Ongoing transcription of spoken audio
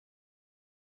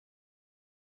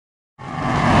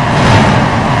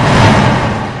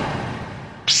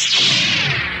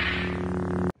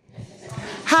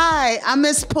right, I'm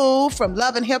Miss Pooh from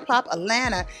Love and Hip Hop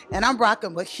Atlanta, and I'm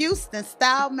rocking with Houston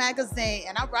Style Magazine,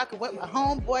 and I'm rocking with my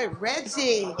homeboy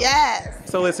Reggie. Yes.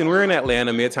 So listen, we're in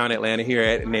Atlanta, Midtown Atlanta, here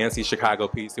at Nancy's Chicago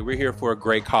Pizza. We're here for a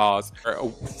great cause,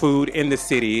 food in the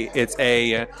city. It's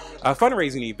a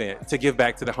fundraising event to give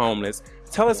back to the homeless.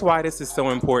 Tell us why this is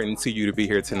so important to you to be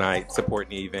here tonight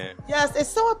supporting the event. Yes, it's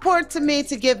so important to me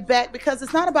to give back because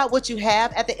it's not about what you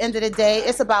have at the end of the day.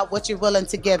 It's about what you're willing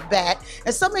to give back.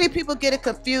 And so many people get it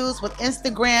confused with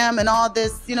Instagram and all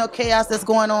this, chaos that's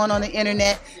going on the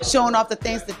internet, showing off the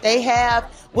things that they have,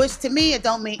 which to me, it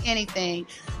don't mean anything.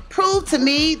 Prove to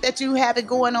me that you have it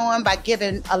going on by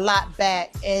giving a lot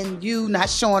back and you not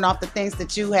showing off the things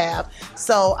that you have.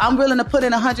 So I'm willing to put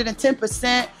in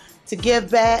 110% to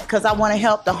give back because I want to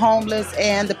help the homeless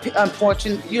and the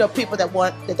unfortunate, people that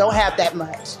don't have that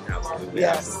much. Absolutely.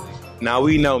 Yes. Now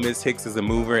we know Miss Hicks is a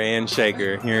mover and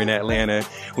shaker here in Atlanta.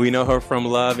 We know her from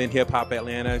Love and Hip Hop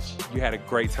Atlanta. You had a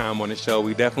great time on the show.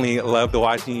 We definitely loved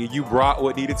watching you. You brought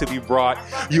what needed to be brought.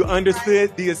 You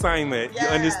understood the assignment. Yes. You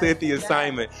understood the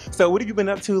assignment. So what have you been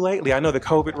up to lately? I know the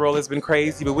COVID role has been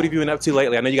crazy, but what have you been up to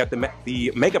lately? I know you got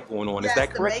the makeup going on. Yes, is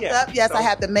that correct? The makeup. Yes, so I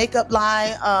have the makeup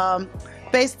line.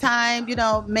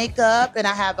 FaceTime, makeup, and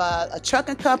I have a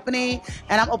trucking company,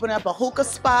 and I'm opening up a hookah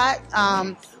spot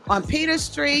on Peter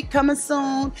Street coming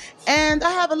soon, and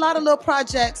I have a lot of little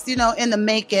projects, in the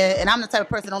making, and I'm the type of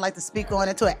person that don't like to speak on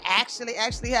until it actually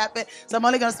happen, so I'm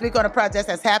only going to speak on the projects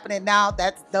that's happening now.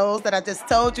 That's those that I just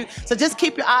told you, so just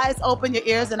keep your eyes open, your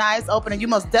ears and eyes open, and you're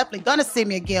most definitely going to see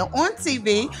me again on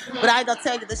TV, but I ain't going to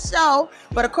tell you the show,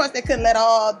 but of course they couldn't let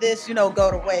all this,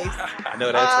 go to waste. I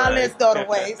know that's right. All this go to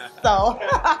waste, so.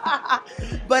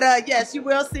 But yes, you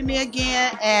will see me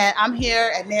again, and I'm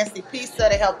here at Nancy Pizza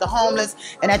to help the homeless,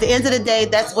 and at the end of the day,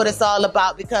 that's what it's all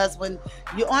about, because when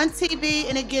you're on TV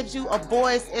and it gives you a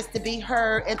voice, it's to be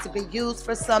heard and to be used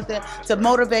for something, to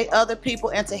motivate other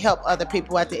people and to help other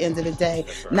people at the end of the day,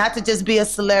 right. Not to just be a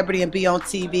celebrity and be on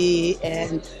TV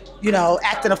and,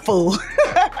 acting a fool.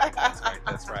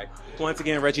 That's right. Once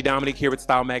again, Reggie Dominique here with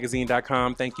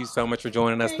StyleMagazine.com. Thank you so much for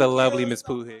joining us, the lovely Miss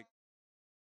Pooh Hicks.